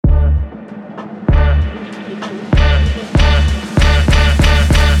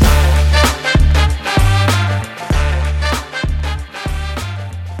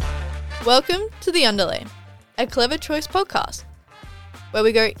Welcome to The Underlay, a Clever Choice podcast, where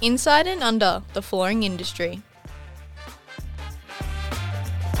we go inside and under the flooring industry.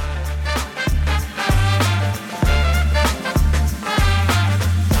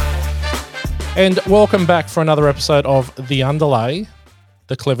 And welcome back for another episode of The Underlay,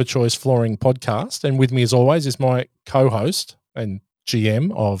 the Clever Choice Flooring podcast. And with me, as always, is my co-host and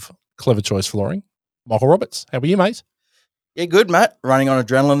GM of Clever Choice Flooring, Michael Roberts. How are you, mate? Yeah, good, Matt. Running on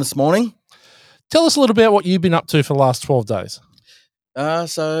adrenaline this morning. Tell us a little bit about what you've been up to for the last 12 days.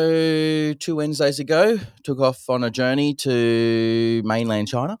 So 2 Wednesdays ago, took off on a journey to mainland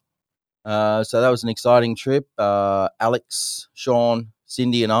China. So that was an exciting trip. Alex, Sean,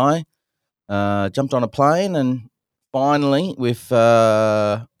 Cindy and I jumped on a plane and finally, with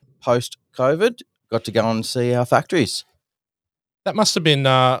post-COVID, got to go and see our factories. That must have been,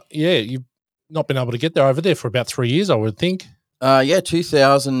 you've not been able to get there over there for about 3 years, I would think.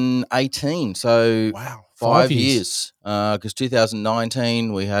 2018. So wow, 5 years. Because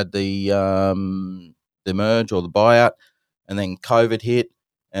 2019 we had the merge or the buyout, and then COVID hit,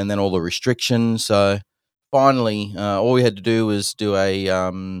 and then all the restrictions. So finally, all we had to do was do a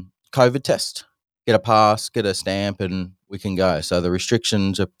COVID test, get a pass, get a stamp, and we can go. So the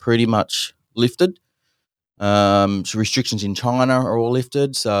restrictions are pretty much lifted. So restrictions in China are all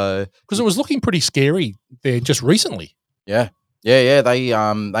lifted. So because it was looking pretty scary there just recently. Yeah. They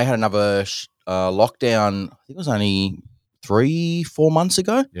had another lockdown. I think it was only 3-4 months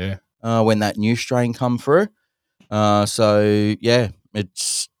ago. Yeah. When that new strain come through. So yeah,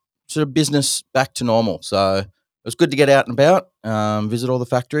 it's sort of business back to normal. So it was good to get out and about, visit all the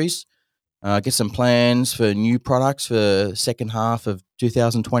factories, get some plans for new products for second half of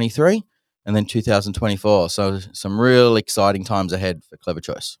 2023 and then 2024. So some real exciting times ahead for Clever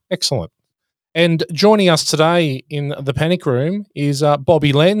Choice. Excellent. And joining us today in the panic room is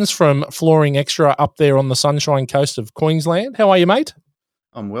Bobby Lenz from Flooring Xtra up there on the Sunshine Coast of Queensland. How are you, mate?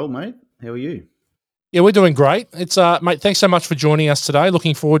 I'm well, mate. How are you? Yeah, we're doing great. It's mate, thanks so much for joining us today.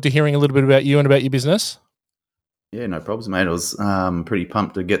 Looking forward to hearing a little bit about you and about your business. Yeah, no problems, mate. I was pretty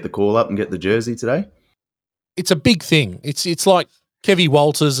pumped to get the call up and get the jersey today. It's a big thing. It's like Kevy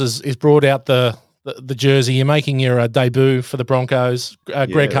Walters has brought out the jersey. You're making your debut for the Broncos.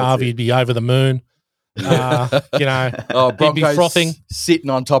 Greg Harvey would be over the moon. Broncos he'd be frothing.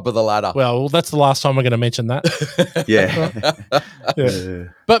 Sitting on top of the ladder. Well, that's the last time we're going to mention that. Yeah.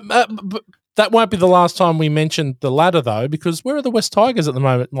 But that won't be the last time we mention the ladder, though, because where are the West Tigers at the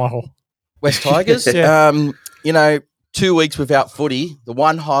moment, Michael? West Tigers? Yeah. 2 weeks without footy, the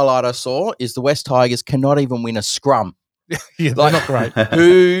one highlight I saw is the West Tigers cannot even win a scrum. Yeah, they're not great.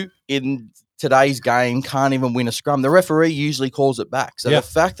 Who in today's game can't even win a scrum? The referee usually calls it back. So the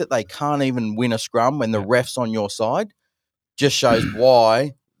fact that they can't even win a scrum when the ref's on your side just shows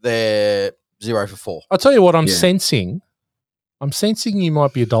why they're 0 for 4. I'll tell you what I'm sensing. I'm sensing you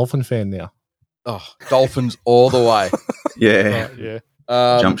might be a Dolphin fan now. Oh, Dolphins all the way. Yeah. Right, yeah.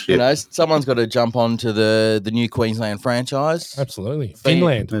 Jump ship. Someone's got to jump onto the new Queensland franchise. Absolutely.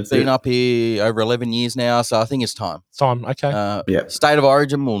 Finland. Been up here over 11 years now, so I think it's time. Time, okay. State of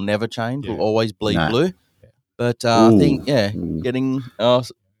origin will never change. Yeah. Will always bleed blue. Yeah. But I think, getting a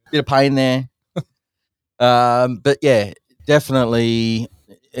bit of pain there. But, yeah, definitely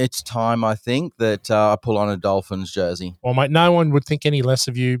it's time, I think, that I pull on a Dolphins jersey. Well, mate, no one would think any less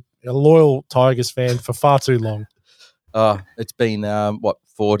of you, a loyal Tigers fan for far too long. It's been,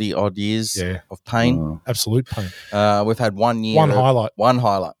 40-odd years of pain. Oh. Absolute pain. We've had 1 year. One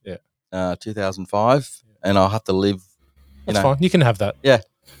highlight. Yeah. 2005. And I'll have to live. That's fine. You can have that. Yeah.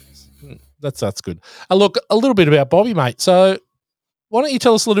 That's good. Look, a little bit about Bobby, mate. So why don't you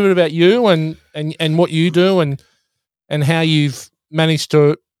tell us a little bit about you and what you do and how you've managed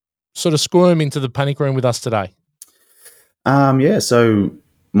to sort of squirm into the panic room with us today? So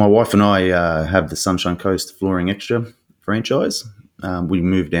my wife and I have the Sunshine Coast Flooring Xtra franchise. We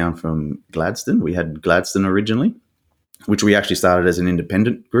moved down from Gladstone. We had Gladstone originally, which we actually started as an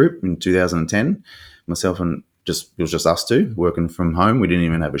independent group in 2010. Myself and it was just us two working from home. We didn't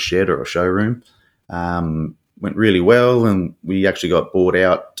even have a shed or a showroom. Went really well, and we actually got bought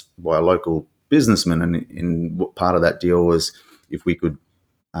out by a local businessman. And what part of that deal was if we could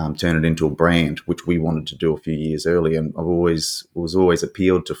turn it into a brand, which we wanted to do a few years earlier. And was always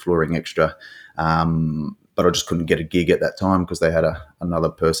appealed to Flooring Xtra. But I just couldn't get a gig at that time because they had another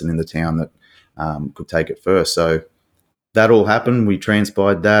person in the town that could take it first. So that all happened. We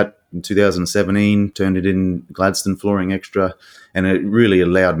transpired that in 2017, turned it in Gladstone Flooring Xtra, and it really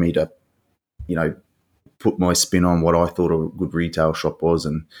allowed me to, put my spin on what I thought a good retail shop was.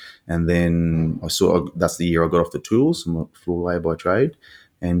 And then that's the year I got off the tools. I'm a floor layer by trade.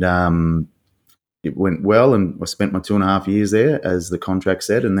 And it went well, and I spent my 2.5 years there, as the contract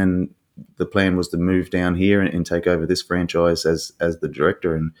said, and then the plan was to move down here and take over this franchise as the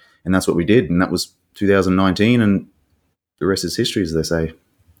director, and that's what we did, and that was 2019, and the rest is history, as they say.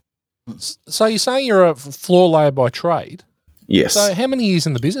 So you're saying you're a floor layer by trade? Yes. So how many years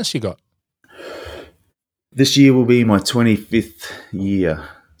in the business you got? This year will be my 25th year.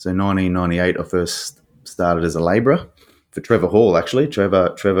 So 1998, I first started as a labourer for Trevor Hall, actually.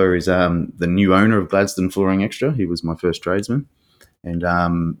 Trevor is the new owner of Gladstone Flooring Xtra. He was my first tradesman. And,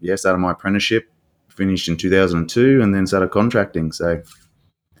 started my apprenticeship, finished in 2002, and then started contracting. So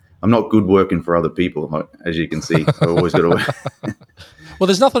I'm not good working for other people, as you can see. I've always got to work. Well,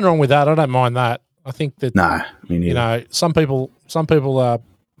 there's nothing wrong with that. I don't mind that. I think that, no, me neither. You know, some people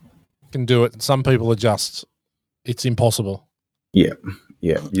can do it, and some people are just, it's impossible. Yeah.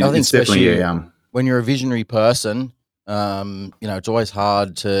 I think it's definitely when you're a visionary person, it's always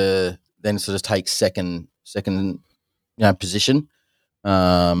hard to then sort of take second, position.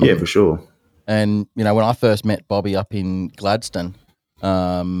 For sure. And when I first met Bobby up in Gladstone,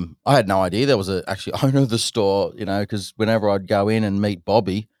 I had no idea there was actually owner of the store. Because whenever I'd go in and meet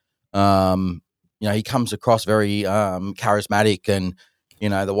Bobby, he comes across very charismatic, and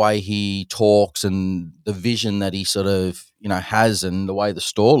the way he talks and the vision that he sort of has, and the way the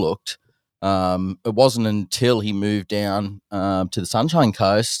store looked. It wasn't until he moved down to the Sunshine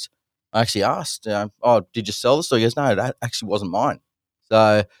Coast, I actually asked, "Oh, did you sell the store?" He goes, "No, that actually wasn't mine."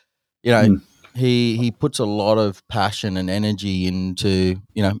 So, he puts a lot of passion and energy into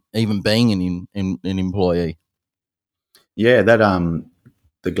even being an employee. Yeah, that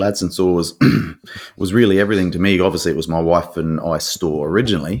the Gladstone store was really everything to me. Obviously, it was my wife and I store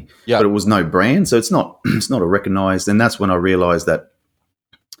originally, but it was no brand, so it's not a recognised. And that's when I realised that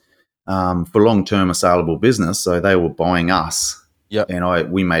for long term a saleable business, so they were buying us. Yeah,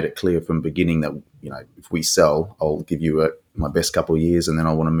 and we made it clear from the beginning that if we sell, I'll give you my best couple of years, and then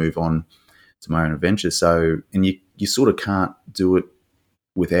I want to move on to my own adventure. So, and you sort of can't do it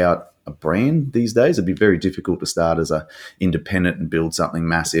without a brand these days. It'd be very difficult to start as a independent and build something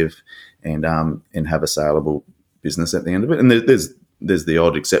massive and have a saleable business at the end of it. And there's the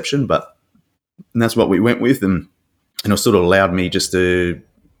odd exception, but that's what we went with, and it sort of allowed me just to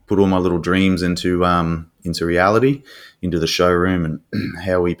put all my little dreams into reality, into the showroom and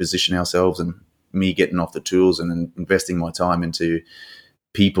how we position ourselves, and me getting off the tools and investing my time into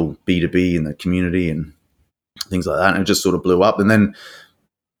people, B2B in the community and things like that. And it just sort of blew up. And then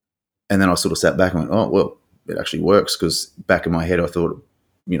I sort of sat back and went, oh, well, it actually works, because back in my head I thought,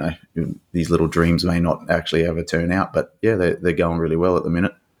 these little dreams may not actually ever turn out. But yeah, they're going really well at the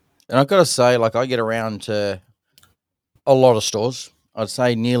minute. And I've got to say, I get around to a lot of stores. I'd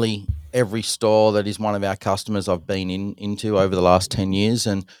say nearly every store that is one of our customers I've been into over the last 10 years.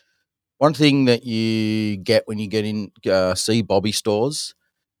 And one thing that you get when you get in, see Bobby stores,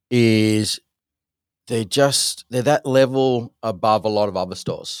 is they're that level above a lot of other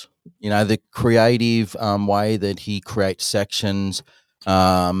stores. The creative way that he creates sections,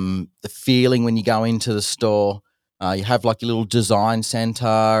 the feeling when you go into the store. You have like a little design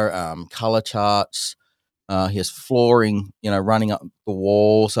center, color charts. He has flooring, running up the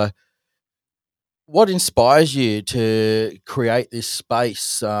wall. So what inspires you to create this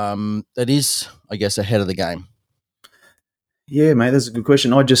space that is, I guess, ahead of the game? Yeah, mate, that's a good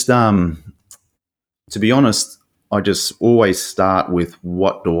question. I just, to be honest, I just always start with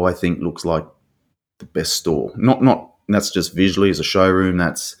what do I think looks like the best store. Not that's just visually as a showroom.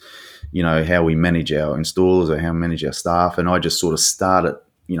 That's, how we manage our installers or how we manage our staff. And I just sort of start at,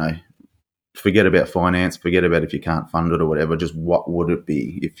 forget about finance, forget about if you can't fund it or whatever. Just what would it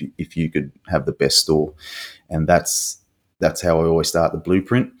be if you could have the best store? And that's how I always start the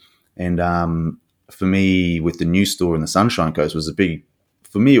blueprint. And for me, with the new store in the Sunshine Coast, was a big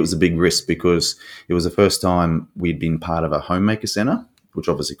risk, because it was the first time we'd been part of a homemaker centre, which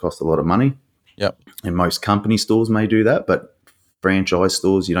obviously cost a lot of money. Yep. And most company stores may do that, but franchise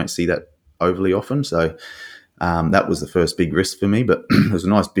stores, you don't see that overly often. So that was the first big risk for me, but it was a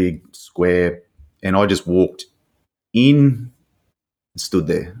nice big square, and I just walked in and stood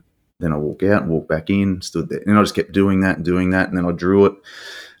there. Then I walk out and walk back in, stood there. And I just kept doing that, and then I drew it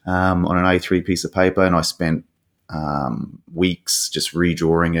on an A3 piece of paper, and I spent weeks just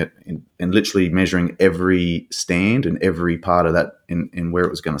redrawing it and literally measuring every stand and every part of that and where it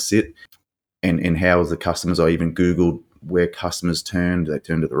was going to sit, and how the customers, I even Googled where customers turned. They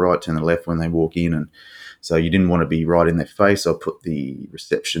turn to the right, turn to the left when they walk in, and so you didn't want to be right in their face. I put the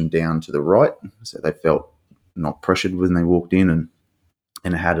reception down to the right, so they felt not pressured when they walked in, and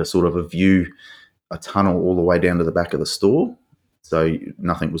it had a sort of a view, a tunnel all the way down to the back of the store. so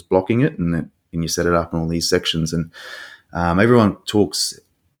nothing was blocking it, and you set it up in all these sections. And everyone talks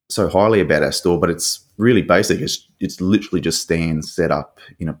so highly about our store, but it's really basic. It's literally just stands set up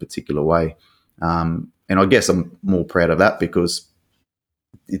in a particular way. And I guess I'm more proud of that because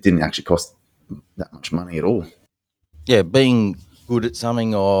it didn't actually cost that much money at all. Yeah, being good at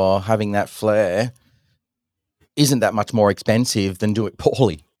something or having that flair isn't that much more expensive than do it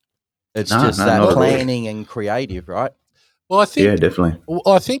poorly. It's just that planning and creative, right? Well, I think definitely. Well,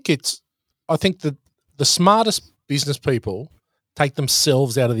 I think that the smartest business people take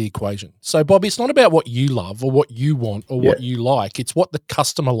themselves out of the equation. So, Bob, it's not about what you love or what you want or what you like. It's what the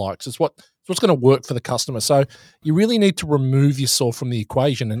customer likes. It's what's going to work for the customer. So you really need to remove yourself from the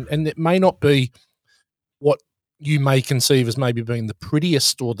equation. And it may not be what you may conceive as maybe being the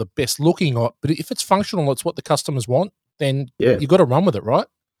prettiest or the best looking, but if it's functional, it's what the customers want, then you've got to run with it, right?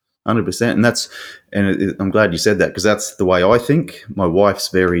 100%. And I'm glad you said that, because that's the way I think. My wife's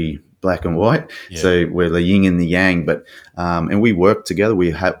very black and white, so we're the yin and the yang. But and we work together.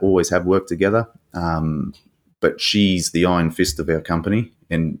 We always have worked together. But she's the iron fist of our company,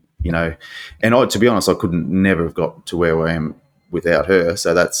 and to be honest, I couldn't never have got to where I am without her.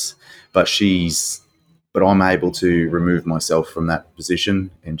 So but I'm able to remove myself from that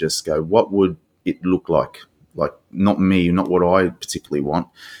position and just go, what would it look like? Like, not me, not what I particularly want.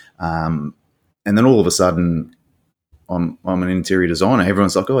 And then all of a sudden, I'm an interior designer.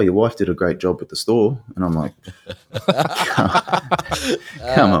 Everyone's like, "Oh, your wife did a great job with the store," and I'm like,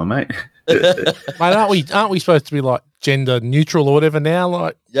 "Come on, mate." Mate, aren't we supposed to be like gender neutral or whatever now?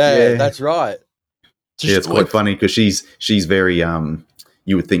 Like, yeah, that's right. It's quite funny because she's very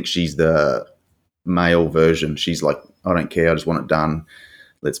you would think she's the male version. She's like, "I don't care, I just want it done.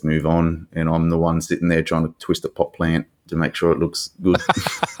 Let's move on." And I'm the one sitting there trying to twist a pot plant to make sure it looks good.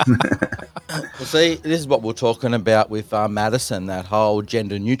 Well, see, this is what we're talking about with Madison, that whole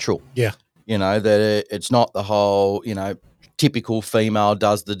gender neutral. Yeah. That it's not the whole, typical female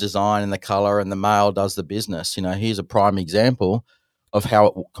does the design and the color and the male does the business. Here's a prime example of how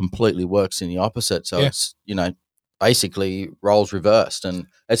it completely works in the opposite. So it's, basically roles reversed. And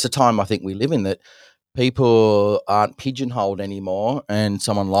it's a time I think we live in that people aren't pigeonholed anymore, and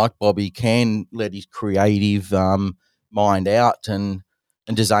someone like Bobby can let his creative mind out and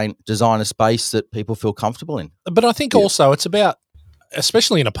design a space that people feel comfortable in. But I think also it's about,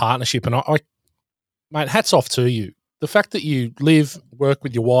 especially in a partnership, and I mate, hats off to you. The fact that you live, work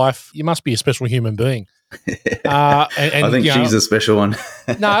with your wife, you must be a special human being. And I think she's a special one.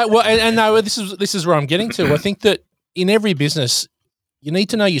 No, well, and no, this is where I'm getting to. I think that in every business, you need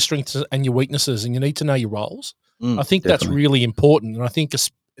to know your strengths and your weaknesses, and you need to know your roles. I think that's really important, and I think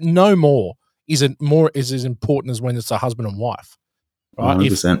no more is as important as when it's a husband and wife. Right?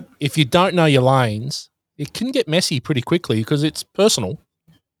 100%. If you don't know your lanes, it can get messy pretty quickly because it's personal.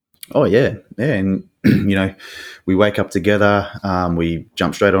 Oh yeah, and we wake up together. We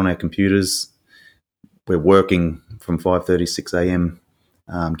jump straight on our computers. We're working from 5:30, 6 a.m.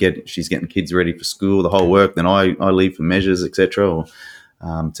 She's getting kids ready for school, the whole work. Then I leave for measures, etc. Or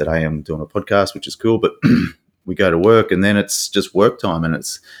today I'm doing a podcast, which is cool. But we go to work, and then it's just work time, and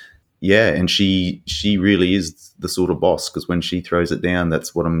and she really is the sort of boss, because when she throws it down,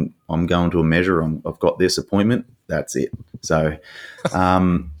 that's what I'm going to a measure. I've got this appointment. That's it. So,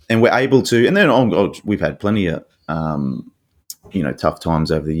 and we're able to, and then we've had plenty of tough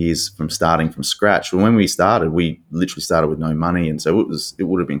times over the years from starting from scratch. When we started, we literally started with no money, and so it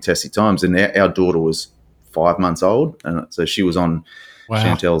would have been testy times. And our daughter was 5 months old, and so she was on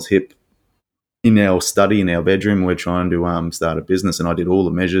Chantel's hip in our study, in our bedroom. We're trying to start a business, and I did all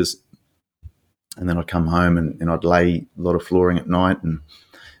the measures, and then I'd come home and I'd lay a lot of flooring at night, and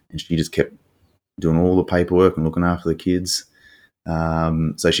she just kept doing all the paperwork and looking after the kids.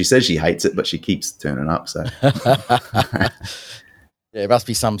 So she says she hates it, but she keeps turning up. So yeah, it must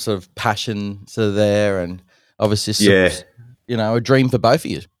be some sort of passion there, and obviously, a dream for both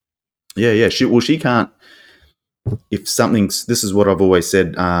of you. Yeah. She can't. If something's, this is what I've always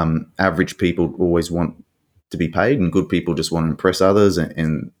said. Average people always want to be paid, and good people just want to impress others,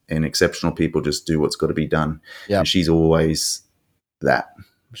 and exceptional people just do what's got to be done. Yeah, and she's always that.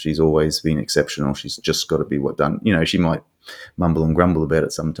 She's always been exceptional. She's just got to be what done. She might mumble and grumble about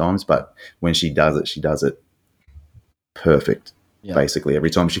it sometimes, but when she does it perfect. Yep. Basically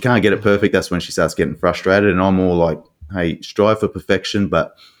every time. She can't get it perfect, that's when she starts getting frustrated, and I'm more like, hey, strive for perfection,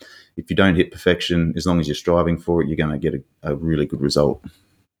 but if you don't hit perfection, as long as you're striving for it, you're going to get a really good result.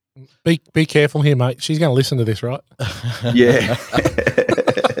 Be careful here, mate. She's going to listen to this, right? Yeah.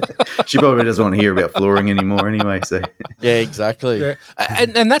 She probably doesn't want to hear about flooring anymore anyway. So yeah, exactly. Yeah.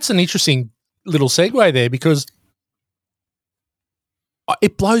 And that's an interesting little segue there, because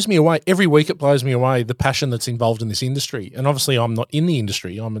it blows me away. Every week it blows me away, the passion that's involved in this industry. And obviously I'm not in the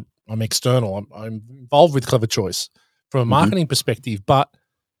industry. I'm external. I'm involved with Clever Choice from a marketing perspective, but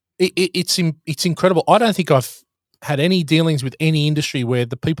it's incredible. I don't think I've had any dealings with any industry where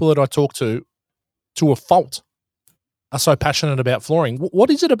the people that I talk to a fault, are so passionate about flooring. What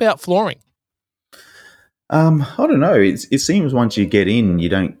is it about flooring? I don't know. It seems once you get in, you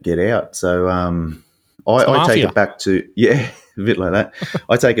don't get out. So I take it back to, a bit like that.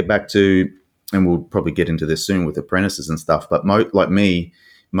 I take it back to, and we'll probably get into this soon with apprentices and stuff, but like me,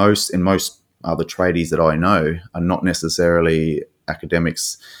 most other tradies that I know are not necessarily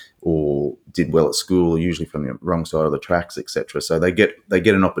academics or did well at school, usually from the wrong side of the tracks, etc. So they get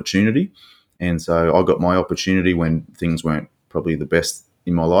an opportunity. And so I got my opportunity when things weren't probably the best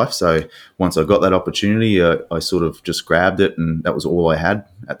in my life. So once I got that opportunity, I sort of just grabbed it, and that was all I had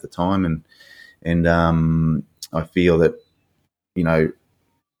at the time. And I feel that, you know,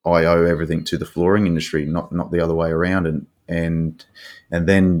 I owe everything to the flooring industry, not the other way around. And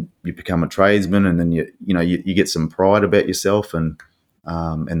then you become a tradesman, and then you get some pride about yourself and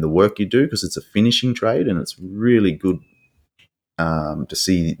the work you do, because it's a finishing trade, and it's really good to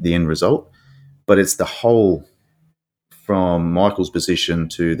see the end result. But it's the whole, from Michael's position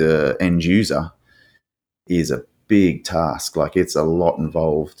to the end user, is a big task. Like, it's a lot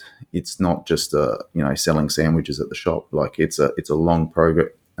involved. It's not just selling sandwiches at the shop. Like, it's a long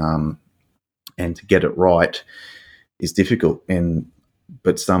program, and to get it right is difficult.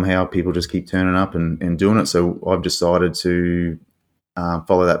 But somehow people just keep turning up and doing it. So I've decided to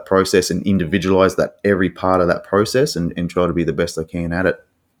follow that process and individualize that every part of that process and try to be the best I can at it.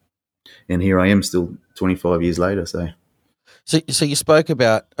 And here I am, still 25 years later. So you spoke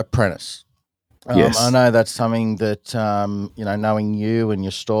about apprentice. Yes. I know that's something that, knowing you and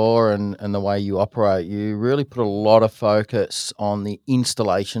your store and the way you operate, you really put a lot of focus on the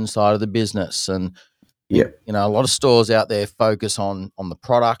installation side of the business. And, yeah, a lot of stores out there focus on the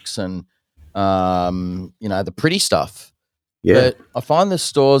products and, the pretty stuff. Yeah. But I find the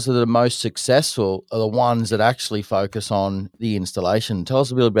stores that are most successful are the ones that actually focus on the installation. Tell us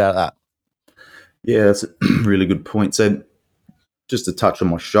a bit about that. Yeah, that's a really good point. So just to touch on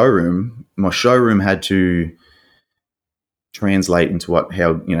my showroom had to translate into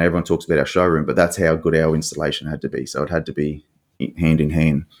how everyone talks about our showroom, but that's how good our installation had to be. So it had to be hand in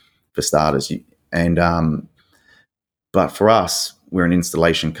hand for starters. But for us, we're an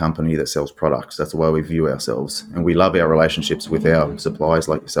installation company that sells products. That's the way we view ourselves. And we love our relationships with our suppliers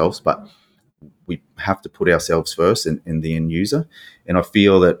like yourselves, but we have to put ourselves first in the end user. And I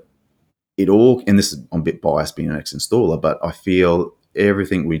feel that and this is, I'm a bit biased being an ex-installer, but I feel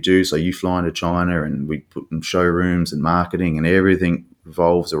everything we do, so you fly into China and we put in showrooms and marketing, and everything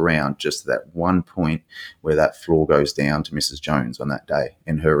revolves around just that one point where that floor goes down to Mrs. Jones on that day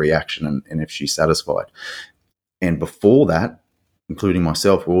and her reaction and if she's satisfied. And before that, including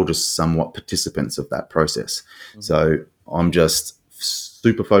myself, we're all just somewhat participants of that process. Mm-hmm. So I'm just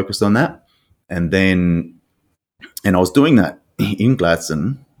super focused on that. And I was doing that in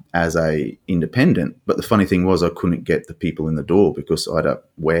Gladstone as a independent, but the funny thing was I couldn't get the people in the door because I had a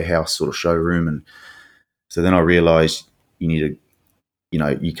warehouse sort of showroom. And so then I realized you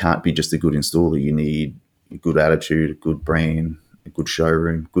can't be just a good installer. You need a good attitude, a good brand, a good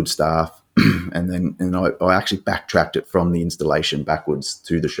showroom, good staff. and I actually backtracked it from the installation backwards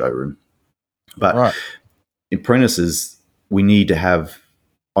to the showroom. But right. Apprentices, we need to have,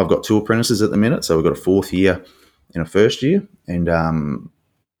 I've got 2 apprentices at the minute. So we've got a 4th year and a 1st year. And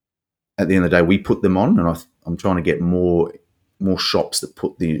at the end of the day, we put them on, and I'm trying to get more shops that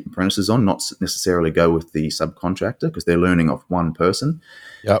put the apprentices on, not necessarily go with the subcontractor, because they're learning off one person.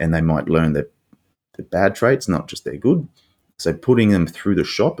 Yep. And they might learn the bad traits, not just their good. So putting them through the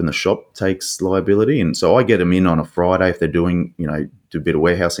shop, and the shop takes liability. And so I get them in on a Friday if they're doing, do a bit of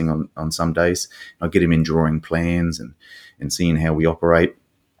warehousing on some days. I get them in drawing plans and seeing how we operate.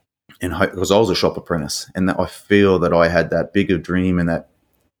 And because I was a shop apprentice, and that I feel that I had that bigger dream and that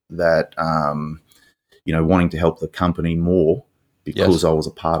wanting to help the company more because I was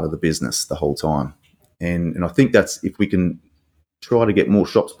a part of the business the whole time. And I think that's, if we can try to get more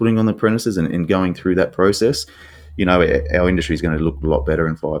shops putting on the apprentices and going through that process, our industry is going to look a lot better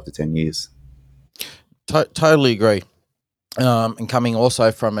in 5 to 10 years. Totally agree. And coming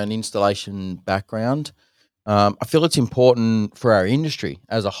also from an installation background, I feel it's important for our industry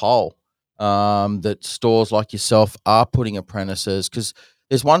as a whole that stores like yourself are putting apprentices, because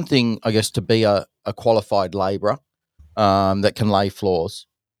there's one thing, I guess, to be a qualified labourer that can lay floors.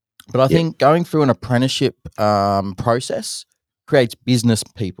 But I think going through an apprenticeship process creates business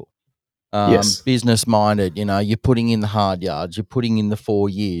people. Yes. business minded. You're putting in the hard yards, you're putting in the 4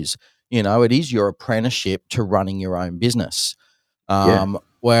 years. It is your apprenticeship to running your own business.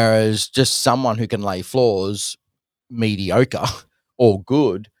 Whereas just someone who can lay floors, mediocre or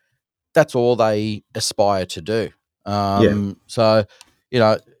good, that's all they aspire to do. So,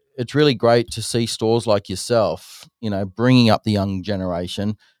 it's really great to see stores like yourself, bringing up the young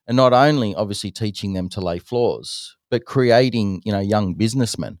generation and not only obviously teaching them to lay floors, but creating, young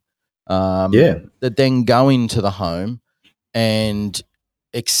businessmen that then go into the home and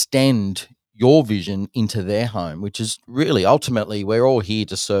extend your vision into their home, which is really ultimately we're all here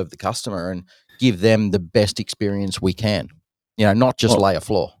to serve the customer and give them the best experience we can, not just lay a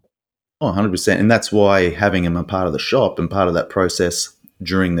floor. Oh, 100%. And that's why having them a part of the shop and part of that process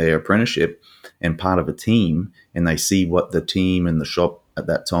during their apprenticeship and part of a team, and they see what the team and the shop at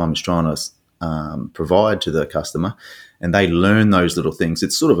that time is trying to provide to the customer, and they learn those little things.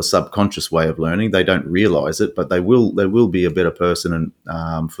 It's sort of a subconscious way of learning. They don't realize it, but they will be a better person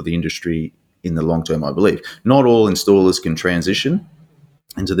and for the industry in the long term, I believe. Not all installers can transition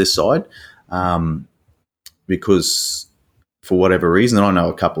into this side because for whatever reason, and I know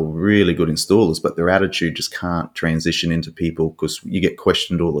a couple of really good installers, but their attitude just can't transition into people because you get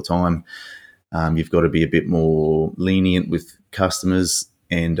questioned all the time. You've got to be a bit more lenient with customers,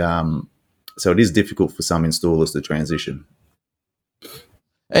 and so it is difficult for some installers to transition.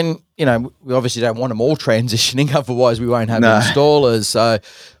 And, we obviously don't want them all transitioning, otherwise we won't have installers. So,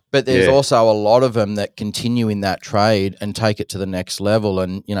 but there's also a lot of them that continue in that trade and take it to the next level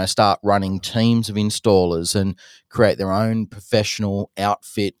and, start running teams of installers and create their own professional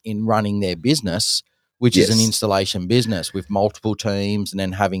outfit in running their business, which is an installation business with multiple teams and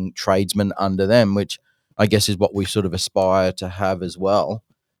then having tradesmen under them, which I guess is what we sort of aspire to have as well,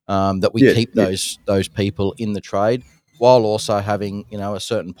 that we keep those people in the trade while also having, a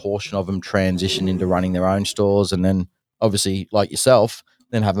certain portion of them transition into running their own stores and then obviously like yourself,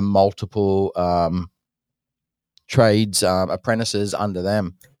 then having multiple trades apprentices under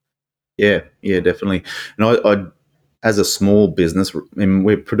them. Yeah, definitely. And I as a small business, and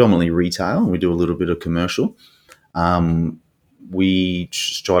we're predominantly retail, and we do a little bit of commercial. We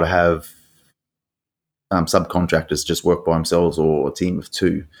just try to have subcontractors just work by themselves or a team of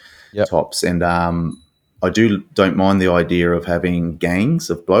 2 tops. And I don't mind the idea of having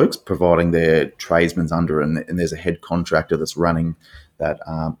gangs of blokes, providing their tradesmen's under, and there's a head contractor that's running that.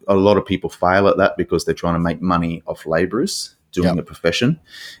 A lot of people fail at that because they're trying to make money off labourers doing a profession,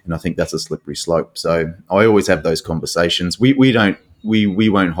 and I think that's a slippery slope. So I always have those conversations. We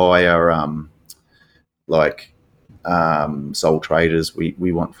won't hire sole traders.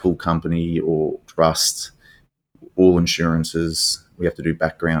 We want full company or trust, all insurances. We have to do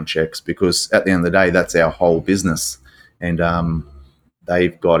background checks because at the end of the day, that's our whole business, and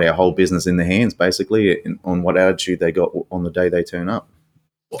they've got our whole business in their hands basically on what attitude they got on the day they turn up.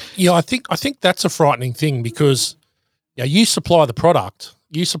 Yeah, I think that's a frightening thing because you supply the product,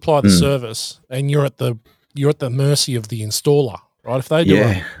 you supply the service, and you're at the mercy of the installer, right? If they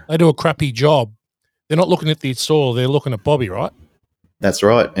do a crappy job, they're not looking at the installer, they're looking at Bobby, right? That's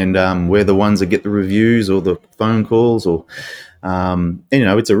right, and we're the ones that get the reviews or the phone calls, or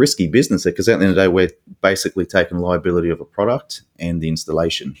it's a risky business because at the end of the day, we're basically taking liability of a product and the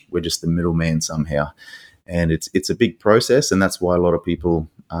installation. We're just the middleman somehow, and it's a big process, and that's why a lot of people,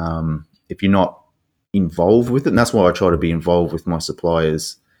 if you're not involved with it, and that's why I try to be involved with my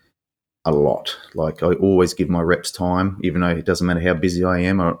suppliers a lot. Like I always give my reps time, even though it doesn't matter how busy I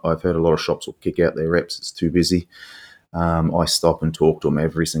am. I've heard a lot of shops will kick out their reps, it's too busy. I stop and talk to them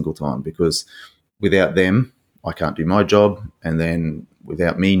every single time because without them, I can't do my job. And then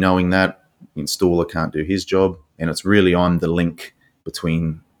without me knowing that, the installer can't do his job. And it's really I'm the link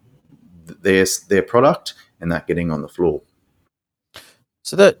between their product and that getting on the floor.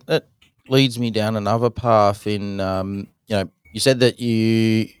 So that leads me down another path in, you said that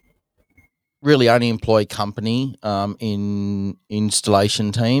you really only employ company in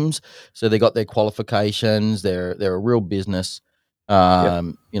installation teams. So they got their qualifications, they're a real business.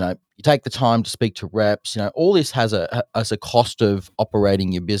 You take the time to speak to reps, all this has a cost of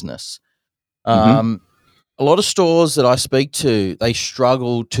operating your business. A lot of stores that I speak to, they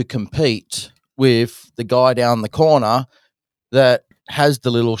struggle to compete with the guy down the corner that has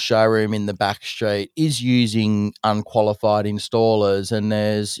the little showroom in the back street, is using unqualified installers, and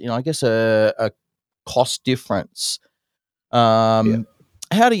there's, I guess a cost difference. How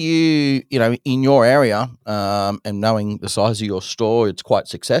do you, in your area, and knowing the size of your store, it's quite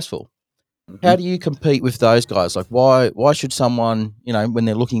successful. How do you compete with those guys? Like why should someone, when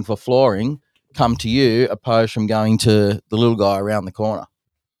they're looking for flooring, come to you opposed from going to the little guy around the corner?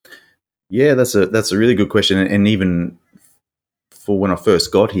 Yeah, that's a really good question. And even for when I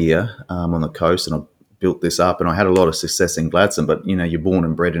first got here on the coast, and I built this up, and I had a lot of success in Gladstone. But you're born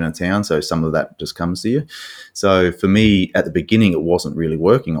and bred in a town, so some of that just comes to you. So for me, at the beginning, it wasn't really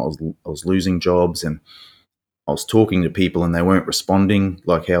working. I was losing jobs, and I was talking to people, and they weren't responding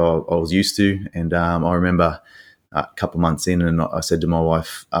like how I was used to. And I remember a couple of months in, and I said to my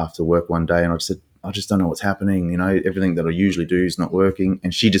wife after work one day, and I said, I just don't know what's happening. Everything that I usually do is not working.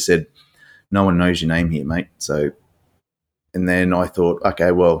 And she just said, no one knows your name here, mate. So, and then I thought,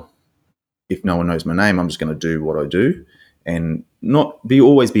 okay, well, if no one knows my name, I'm just going to do what I do and not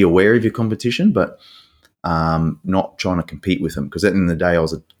always be aware of your competition, but not trying to compete with them. Because at the end of the day, I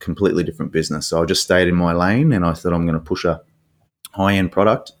was a completely different business. So I just stayed in my lane, and I thought I'm going to push a high-end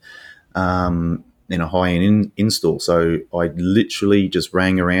product in a high-end install. So I literally just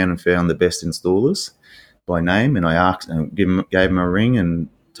rang around and found the best installers by name, and I asked and gave them a ring and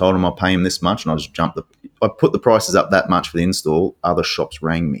told them I'll pay them this much, and I put the prices up that much for the install. Other shops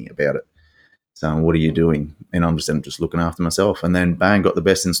rang me about it, saying, what are you doing? And I'm just looking after myself. And then bang, got the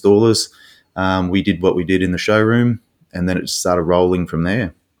best installers. We did what we did in the showroom, and then it just started rolling from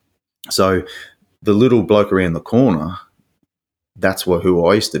there. So the little bloke around the corner, that's who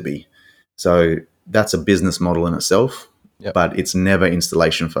I used to be. So that's a business model in itself, but it's never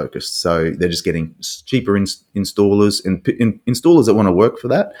installation focused. So they're just getting cheaper installers, and installers that want to work for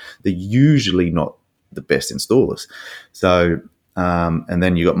that, they're usually not the best installers. So, and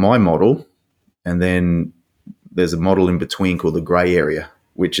then you got my model, and then there's a model in between called the grey area,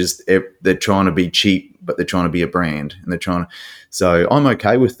 which is they're trying to be cheap, but they're trying to be a brand, and so I'm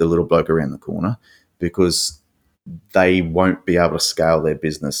okay with the little bloke around the corner because they won't be able to scale their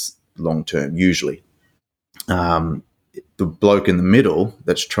business long term usually. The bloke in the middle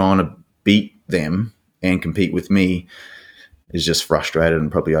that's trying to beat them and compete with me is just frustrated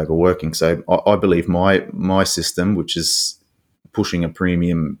and probably overworking. So I believe my system, which is pushing a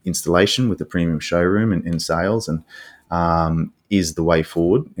premium installation with a premium showroom and sales, and is the way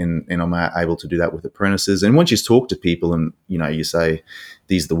forward. And I'm able to do that with apprentices. And once you talk to people and, you say,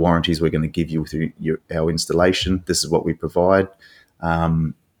 these are the warranties we're going to give you with our installation. This is what we provide.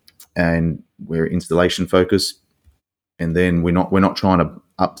 And we're installation focused. And then we're not trying to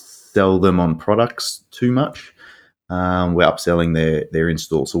upsell them on products too much. We're upselling their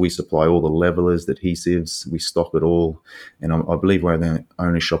install. So we supply all the levelers, the adhesives, we stock it all. And I believe we're the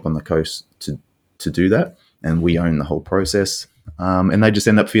only shop on the coast to do that. And we own the whole process. And they just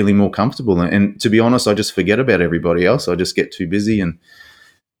end up feeling more comfortable. And to be honest, I just forget about everybody else. I just get too busy and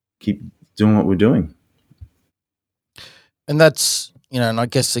keep doing what we're doing. And that's, and I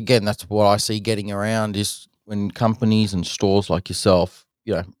guess, again, that's what I see getting around is when companies and stores like yourself,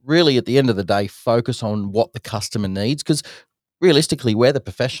 really at the end of the day, focus on what the customer needs, because realistically, we're the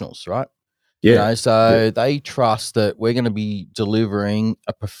professionals, right? Yeah. They trust that we're going to be delivering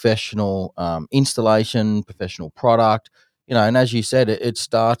a professional installation, professional product, and as you said, it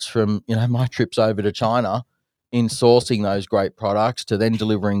starts from, my trips over to China in sourcing those great products to then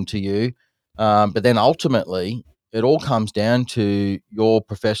delivering to you. But then ultimately, it all comes down to your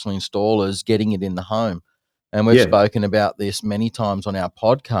professional installers getting it in the home. And we've spoken about this many times on our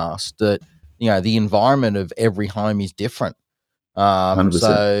podcast that, the environment of every home is different. 100%.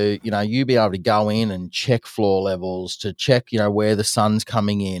 So, you be able to go in and check floor levels to check, where the sun's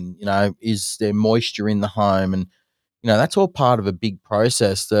coming in, is there moisture in the home? And, that's all part of a big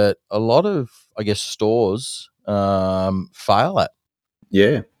process that a lot of, I guess, stores fail at.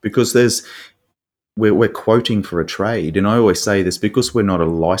 Yeah, because we're quoting for a trade. And I always say this, because we're not a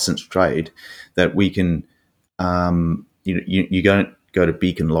licensed trade, that we can, you don't go to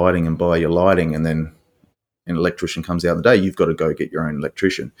Beacon Lighting and buy your lighting and then an electrician comes out the day, you've got to go get your own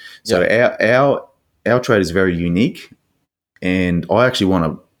electrician. So our trade is very unique, and I actually want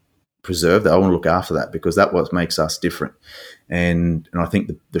to preserve that. I want to look after that, because that's what makes us different. And I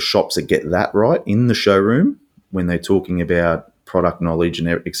think the shops that get that right in the showroom, when they're talking about product knowledge and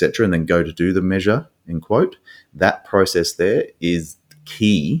etc., and then go to do the measure and quote, that process there is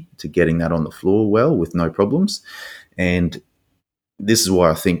key to getting that on the floor well with no problems. And this is why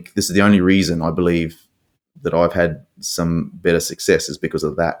I think this is the only reason I believe that I've had some better success, is because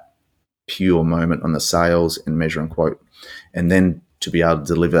of that pure moment on the sales and measure and quote, and then to be able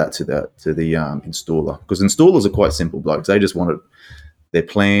to deliver that to the installer, because installers are quite simple blokes. They just want their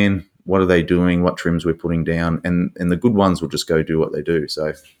plan. What are they doing? What trims we're putting down, and the good ones will just go do what they do.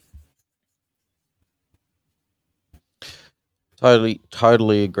 So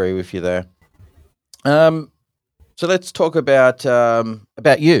totally agree with you there. So let's talk about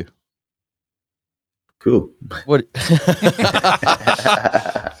you. Cool. What?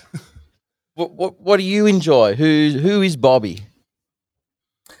 What do you enjoy? Who is Bobby?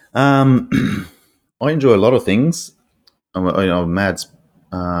 I enjoy a lot of things. I'm a mad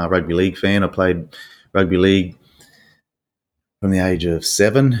rugby league fan. I played rugby league from the age of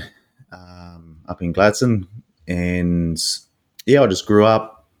 7 up in Gladstone. And I just grew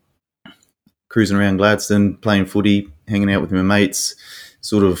up cruising around Gladstone, playing footy, hanging out with my mates.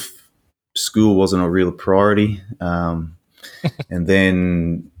 Sort of school wasn't a real priority. And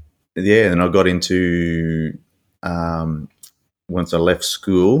then, then I got into, once I left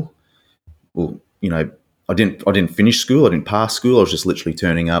school, well, I didn't finish school. I didn't pass school. I was just literally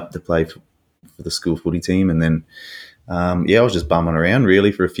turning up to play for the school footy team. And then, I was just bumming around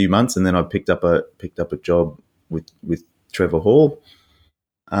really for a few months. And then I picked up a job with Trevor Hall.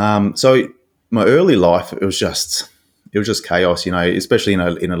 So my early life, it was just chaos, especially in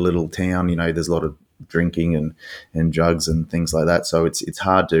a little town. There's a lot of drinking and drugs and things like that. So it's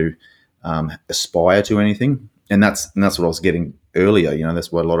hard to aspire to anything. And that's what I was getting earlier.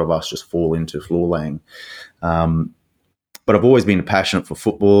 That's why a lot of us just fall into floor laying. But I've always been passionate for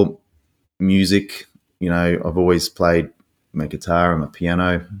football, music. I've always played my guitar and my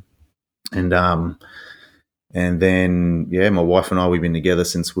piano. And then, my wife and I, we've been together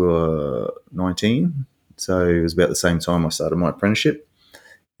since we were 19. So it was about the same time I started my apprenticeship.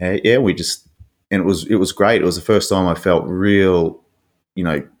 And it was great. It was the first time I felt real,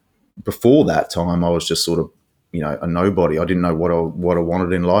 before that time I was just sort of, a nobody. I didn't know what I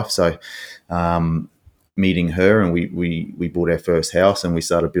wanted in life. So meeting her, and we bought our first house and we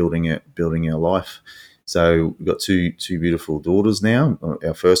started building our life. So we've got two beautiful daughters now.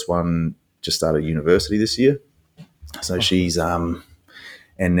 Our first one just started university this year. So she's and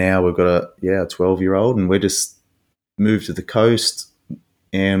now we've got a 12-year-old, and we're just moved to the coast,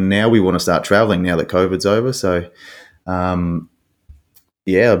 and now we want to start traveling now that COVID's over. So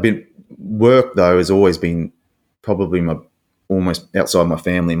work though has always been probably almost outside my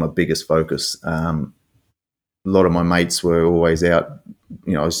family, my biggest focus. A lot of my mates were always out.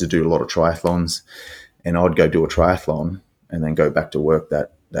 I used to do a lot of triathlons, and I'd go do a triathlon and then go back to work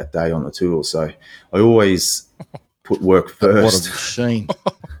that day on the tour. So I always put work first. What a machine.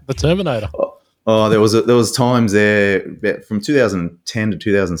 The Terminator. Oh, there was times there from 2010 to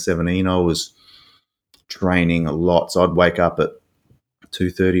 2017. I was training a lot, so I'd wake up at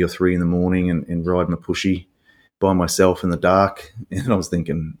 2:30 or 3 in the morning and ride my pushy by myself in the dark. And I was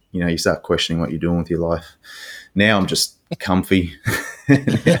thinking, you start questioning what you're doing with your life. Now I'm just comfy.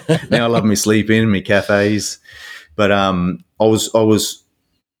 Now I love me sleep in, me cafes. But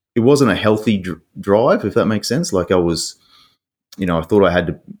it wasn't a healthy drive, if that makes sense. Like I was, I thought I had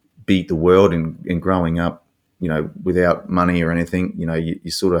to beat the world, and growing up, without money or anything,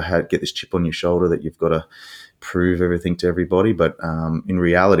 you sort of get this chip on your shoulder that you've got to prove everything to everybody. But in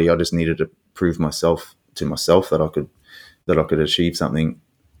reality, I just needed to prove to myself that I could achieve something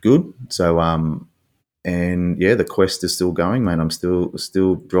good. So the quest is still going, mate. I'm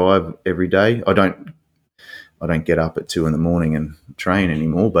still drive every day. I don't get up at 2 a.m. and train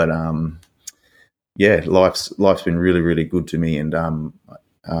anymore, but life's been really, really good to me. And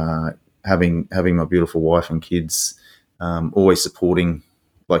having my beautiful wife and kids, always supporting.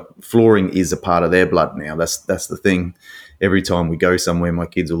 Like flooring is a part of their blood now. That's the thing. Every time we go somewhere, my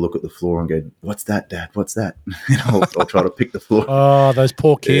kids will look at the floor and go, "What's that, Dad? What's that?" And I'll try to pick the floor. Oh, those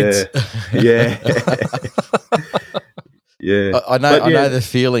poor kids. Yeah. Yeah. I know the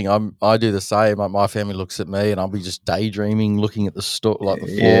feeling. I do the same. My family looks at me, and I'll be just daydreaming, looking at the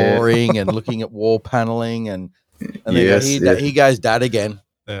the flooring and looking at wall paneling, and then he goes, "Dad again."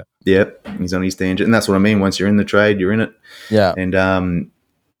 Yeah. Yep. He's on his tangent, and that's what I mean. Once you're in the trade, you're in it. Yeah. And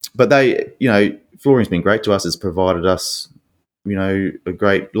but they, flooring's been great to us. It's provided us, a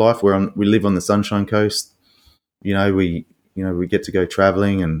great life. We live on the Sunshine Coast. We get to go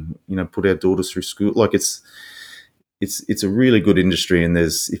traveling and put our daughters through school. Like it's a really good industry, and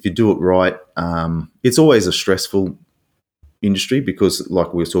if you do it right, it's always a stressful industry because,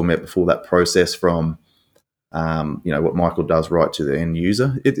 like we were talking about before, that process from what Michael does right to the end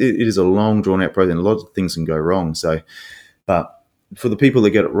user. It is a long drawn out process, and a lot of things can go wrong. So, but for the people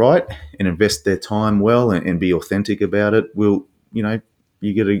that get it right and invest their time well and be authentic about it, you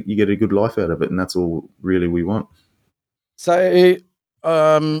get a good life out of it, and that's all really we want. So,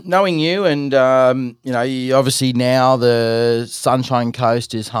 knowing you, and you obviously now the Sunshine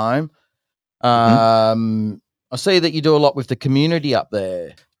Coast is home. I see that you do a lot with the community up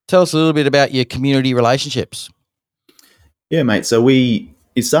there. Tell us a little bit about your community relationships. Yeah, mate. So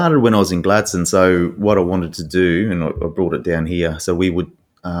it started when I was in Gladstone. So what I wanted to do, and I brought it down here. So we would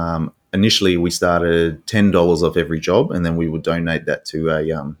initially we started $10 off every job, and then we would donate that to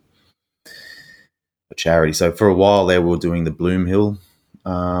a charity. So for a while there, we were doing the Bloom Hill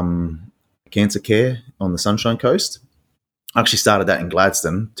cancer care on the Sunshine Coast. I actually started that in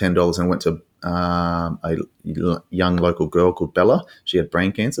Gladstone, $10, and went to a young local girl called Bella. She had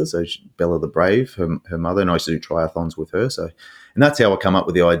brain cancer, so Bella the Brave, her mother, and I used to do triathlons with her. So, and that's how I come up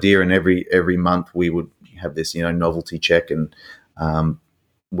with the idea. And every month we would have this, novelty check, and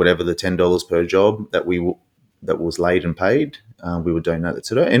whatever the $10 per job that was laid and paid, we would donate it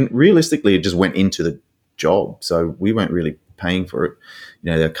to her. And realistically, it just went into the job, so we weren't really paying for it.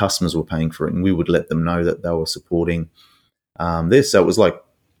 Their customers were paying for it, and we would let them know that they were supporting this. So it was like,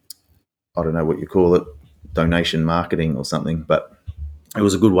 I don't know what you call it, donation marketing or something, but it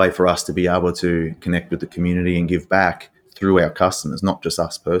was a good way for us to be able to connect with the community and give back through our customers, not just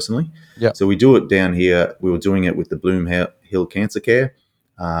us personally. Yeah. So we do it down here. We were doing it with the Bloom Hill Cancer Care,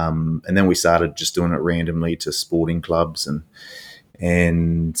 and then we started just doing it randomly to sporting clubs, and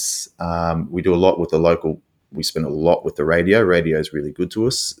we do a lot with the local. We spend a lot with the radio. Radio is really good to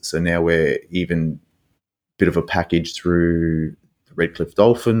us. So now we're even bit of a package through the Redcliffe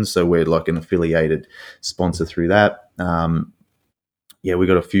Dolphins, so we're like an affiliated sponsor through that. We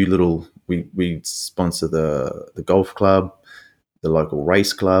got a few little. We sponsor the golf club, the local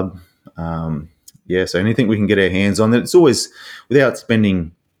race club. So anything we can get our hands on. That it's always without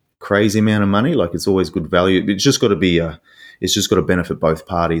spending crazy amount of money. Like, it's always good value. It's just got to be it's just got to benefit both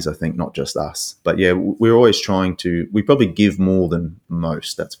parties, I think, not just us. But yeah, we're always trying to. We probably give more than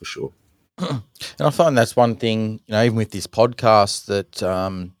most. That's for sure. And I find that's one thing, even with this podcast that,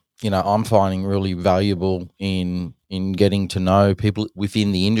 I'm finding really valuable in getting to know people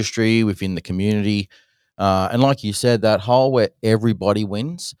within the industry, within the community. And like you said, that whole where everybody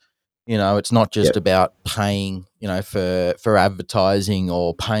wins, it's not just about paying, for advertising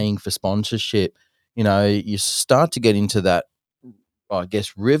or paying for sponsorship. You start to get into that, I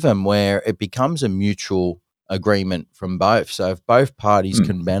guess, rhythm where it becomes a mutual agreement from both. So if both parties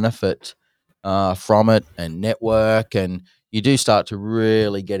can benefit from it and network, and you do start to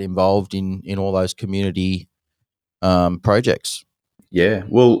really get involved in all those community projects. Yeah,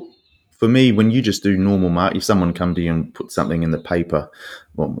 well, for me, when you just do normal market, if someone come to you and put something in the paper,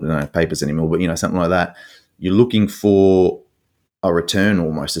 well, we don't have papers anymore, but something like that, you're looking for a return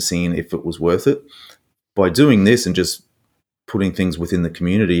almost to seeing if it was worth it. By doing this and just putting things within the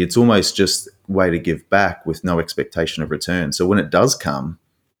community, it's almost just a way to give back with no expectation of return. So when it does come,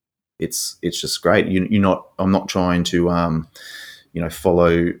 it's just great. I'm not trying to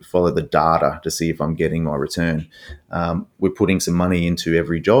follow the data to see if I'm getting my return. We're putting some money into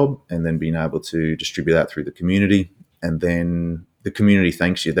every job and then being able to distribute that through the community, and then the community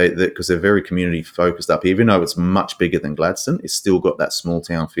thanks you because they're very community focused up here. Even though it's much bigger than Gladstone, it's still got that small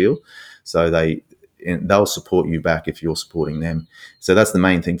town feel. So they'll support you back if you're supporting them. So that's the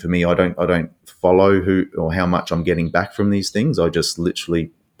main thing for me. I don't follow who or how much I'm getting back from these things. I just literally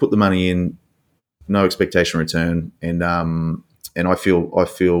put the money in, no expectation return, and I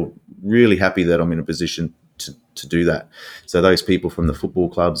feel really happy that I'm in a position to do that. So those people from the football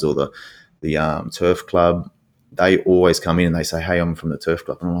clubs or the turf club, they always come in and they say, "Hey, I'm from the turf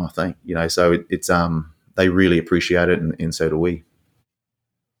club," and I'm like, "Thank you." So it's they really appreciate it, and so do we.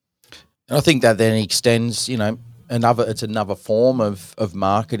 And I think that then extends, it's another form of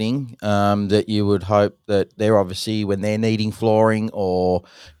marketing that you would hope that they're obviously, when they're needing flooring or,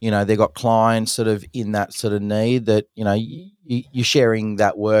 they've got clients sort of in that sort of need, that, you're sharing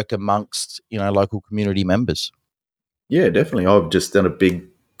that work amongst, local community members. Yeah, definitely. I've just done a big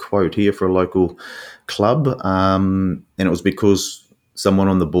quote here for a local club, and it was because someone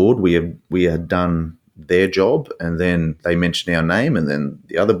on the board, we had done their job, and then they mentioned our name, and then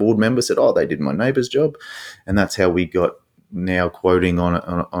the other board member said, "Oh, they did my neighbour's job," and that's how we got now quoting on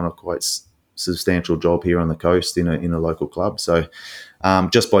a quite substantial job here on the coast in a local club. So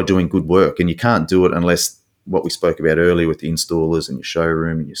just by doing good work, and you can't do it unless what we spoke about earlier with the installers and your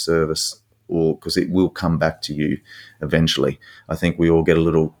showroom and your service, or because it will come back to you eventually. I think we all get a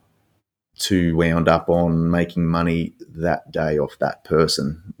little too wound up on making money that day off that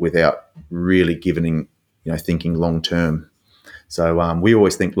person without really thinking long term. So we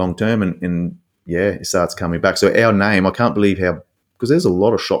always think long term, and it starts coming back. So our name, I can't believe how, because there's a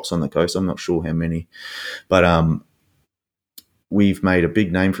lot of shops on the coast. I'm not sure how many, but we've made a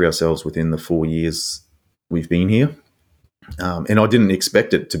big name for ourselves within the 4 years we've been here. And I didn't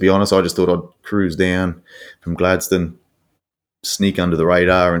expect it, to be honest. I just thought I'd cruise down from Gladstone, sneak under the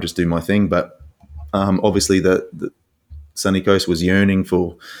radar and just do my thing. But obviously the Sunny Coast was yearning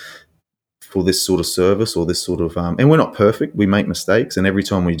for this sort of service, or this sort of and we're not perfect. We make mistakes, and every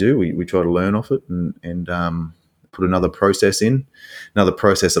time we do, we try to learn off it and put another process in, another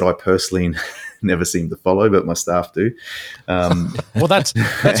process that I personally never seem to follow, but my staff do. Well, that's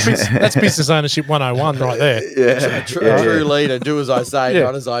business ownership 101 right there. A true leader, do as I say,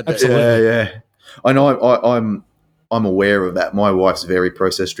 not as I do. Absolutely. Yeah. I know. I'm aware of that. My wife's very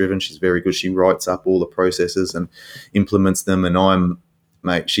process driven. She's very good. She writes up all the processes and implements them. And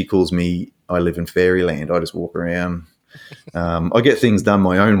she calls me, I live in fairyland. I just walk around. I get things done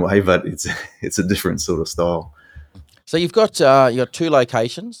my own way, but it's a different sort of style. So you've got 2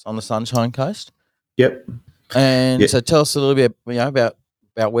 locations on the Sunshine Coast. Yep. And so tell us a little bit, about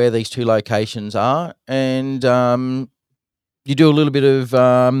where these 2 locations are, and you do a little bit of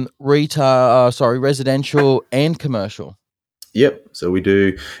residential and commercial. Yep. So we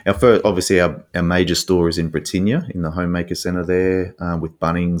do our major store is in Birtinya, in the Homemaker Centre there, with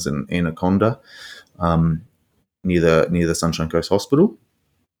Bunnings and Anaconda, near the Sunshine Coast Hospital,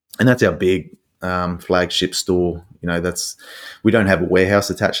 and that's our big flagship store. We don't have a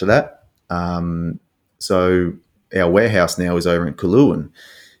warehouse attached to that. So our warehouse now is over in Kaluan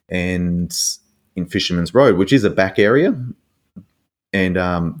and in Fisherman's Road, which is a back area. And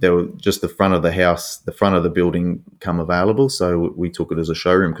there were just the front of the house, the front of the building come available. So we took it as a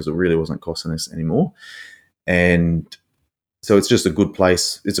showroom because it really wasn't costing us anymore. And so it's just a good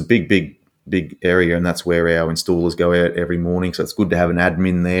place. It's a big area, and that's where our installers go out every morning. So it's good to have an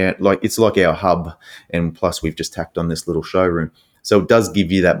admin there. It's like our hub. And plus we've just tacked on this little showroom. So it does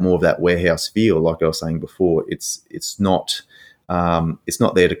give you that more of that warehouse feel. Like I was saying before, it's not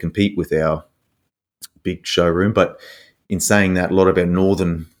there to compete with our big showroom, but in saying that, a lot of our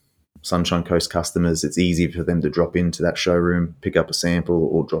northern Sunshine Coast customers, it's easy for them to drop into that showroom, pick up a sample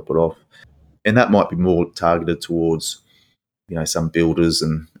or drop it off. And that might be more targeted towards, some builders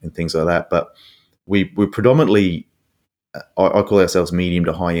and things like that. But we're predominantly, I call ourselves medium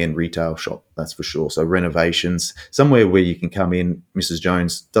to high-end retail shop, that's for sure. So renovations, somewhere where you can come in, Mrs.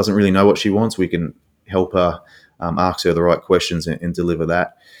 Jones doesn't really know what she wants. We can help her, ask her the right questions and deliver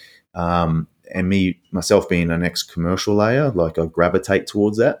that. And myself being an ex-commercial layer, I gravitate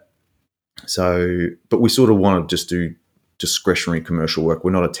towards that. So, but we sort of want to just do discretionary commercial work.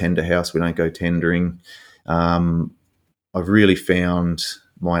 We're not a tender house. We don't go tendering. I've really found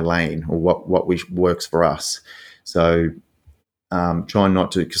my lane, or what works for us. So, trying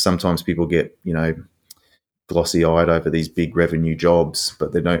not to, because sometimes people get, glossy-eyed over these big revenue jobs,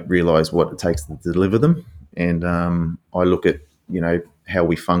 but they don't realise what it takes to deliver them. And I look at, how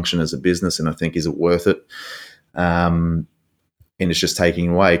we function as a business, and I think, is it worth it? And it's just taking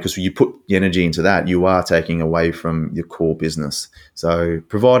away, because when you put the energy into that, you are taking away from your core business. So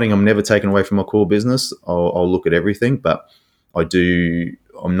providing I'm never taken away from my core business, I'll look at everything, but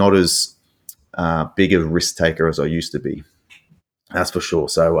I'm not as big a risk taker as I used to be. That's for sure.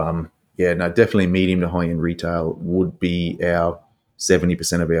 So definitely medium to high end retail would be our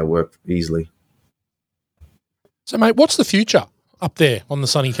 70% of our work easily. So mate, what's the future up there on the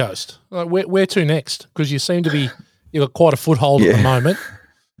sunny coast? Where to next? Because you've got quite a foothold at the moment.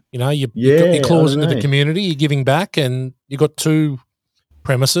 You've got your claws into the community, you're giving back, and you've got 2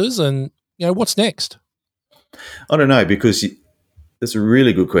 premises, and what's next? I don't know, because that's a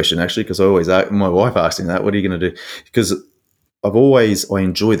really good question, actually, because my wife asked me that, what are you going to do? Because I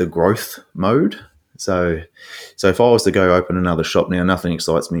enjoy the growth mode. So if I was to go open another shop now, nothing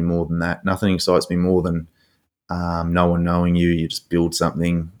excites me more than that. Nothing excites me more than no one knowing you. You just build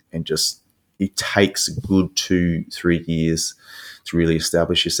something, and it takes a good 2-3 years to really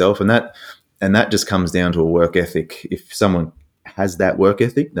establish yourself. And that just comes down to a work ethic. If someone has that work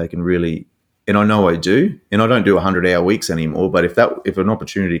ethic, they can really, and I know I do, and I don't do 100-hour weeks anymore, but if an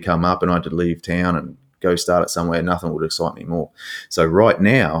opportunity come up and I had to leave town and go start at somewhere, nothing would excite me more. So right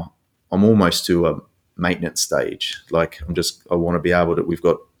now I'm almost to a maintenance stage. I want to be able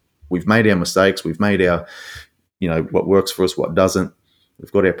to, we've made our mistakes. We've made our, what works for us, what doesn't.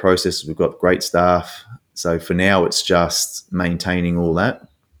 We've got our processes. We've got great staff. So for now, it's just maintaining all that,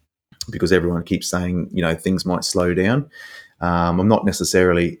 because everyone keeps saying, things might slow down. I'm not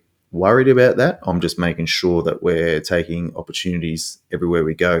necessarily worried about that. I'm just making sure that we're taking opportunities everywhere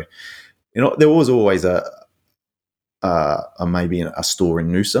we go. There was always maybe a store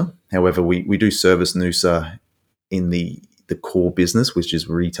in Noosa. However, we do service Noosa in the core business, which is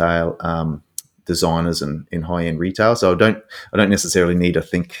retail, designers and in high-end retail. So I don't necessarily need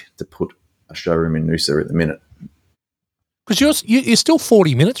to put a showroom in Noosa at the minute. Because you're still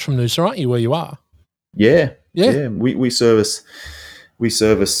 40 minutes from Noosa, aren't you, where you are? Yeah. We service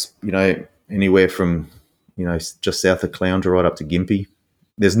anywhere from just south of Clownda right up to Gympie.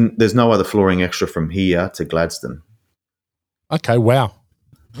 There's no other Flooring Xtra from here to Gladstone. Okay, wow.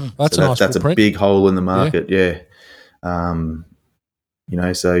 That's So a nice that's a footprint. big hole in the market. Yeah.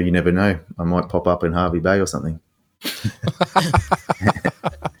 So you never know. I might pop up in Harvey Bay or something.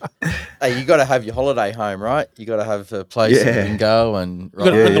 Hey, you got to have your holiday home, right? You got to have a place that you can go and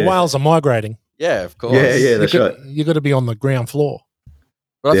And the whales are migrating. Yeah, of course. Yeah, that's right. You got to be on the ground floor.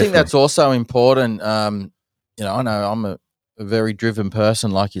 But I think that's also important. I know I'm a very driven person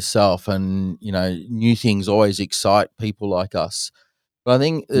like yourself, and new things always excite people like us. But I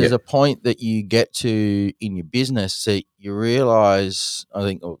think there's a point that you get to in your business that you realize.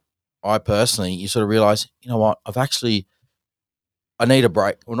 I personally, you sort of realize, you know what? I need a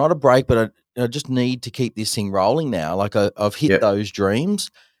break. Well, not a break, but I just need to keep this thing rolling now. Like I've hit those dreams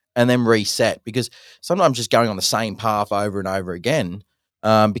and then reset, because sometimes just going on the same path over and over again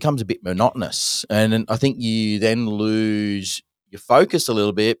becomes a bit monotonous. And I think you then lose your focus a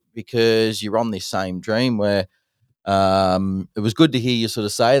little bit because you're on this same dream where it was good to hear you sort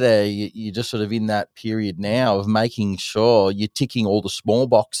of say there, you're just sort of in that period now of making sure you're ticking all the small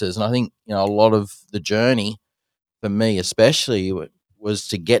boxes. And I think, a lot of the journey, for me especially, was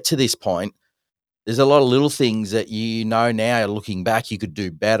to get to this point. There's a lot of little things that now looking back you could do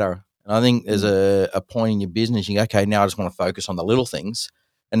better. And I think there's a point in your business you go, okay, now I just want to focus on the little things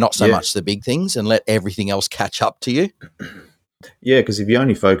and not so much the big things, and let everything else catch up to you. Yeah, because if you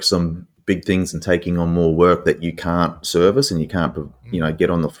only focus on big things and taking on more work that you can't service and you can't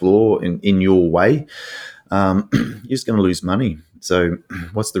get on the floor in your way, you're just going to lose money. So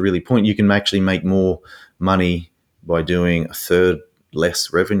what's the really point? You can actually make more money by doing a third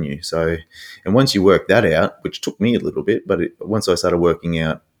less revenue. So, and once you work that out, which took me a little bit, but once I started working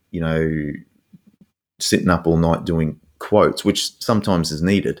out, sitting up all night doing quotes, which sometimes is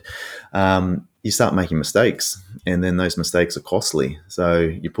needed, you start making mistakes, and then those mistakes are costly. So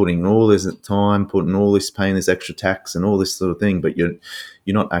you're putting all this time, paying this extra tax and all this sort of thing, but you're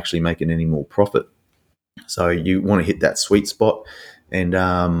not actually making any more profit. So you want to hit that sweet spot. And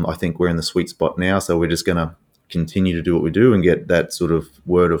I think we're in the sweet spot now. So we're just going to continue to do what we do and get that sort of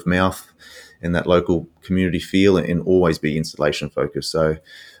word of mouth and that local community feel, and always be installation focused. So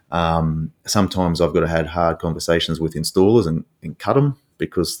sometimes I've got to have hard conversations with installers and cut them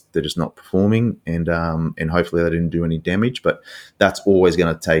because they're just not performing, and hopefully they didn't do any damage. But that's always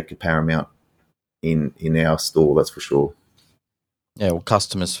going to take paramount in our store, that's for sure. Yeah, well,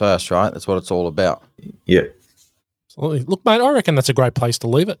 customers first, right? That's what it's all about. Yeah. Absolutely. Look, mate, I reckon that's a great place to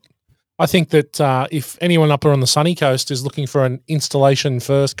leave it. I think that if anyone up there on the sunny coast is looking for an installation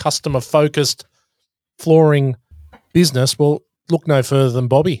first, customer focused flooring business, well, look no further than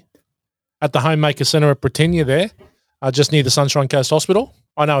Bobby at the Homemaker Centre at Birtinya there, just near the Sunshine Coast Hospital.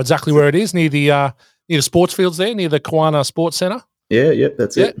 I know exactly where it is, near the sports fields there, near the Kiwana Sports Centre. Yeah,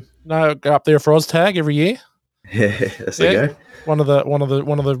 that's it. No, go up there for OzTag every year. Yeah, that's the go. One of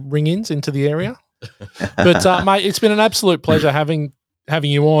the ring-ins into the area. But mate, it's been an absolute pleasure having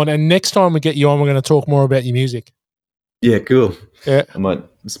you on. And next time we get you on, we're going to talk more about your music. Yeah, cool. Yeah, I might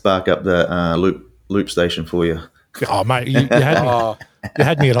spark up the loop station for you. Oh, mate, you had me. You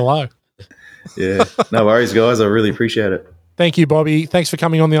had me at hello. Yeah, no worries, guys. I really appreciate it. Thank you, Bobby. Thanks for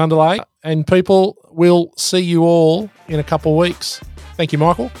coming on the Underlay. And people, we'll see you all in a couple of weeks. Thank you,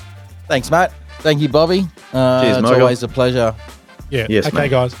 Michael. Thanks, Matt. Thank you, Bobby. Cheers, it's Michael. always a pleasure. Yeah. Yes, okay,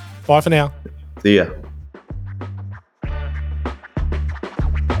 mate. guys. Bye for now. See ya.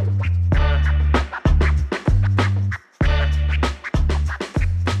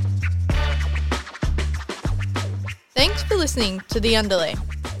 Thanks for listening to The Underlay.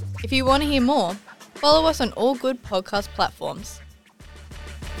 If you want to hear more, follow us on all good podcast platforms.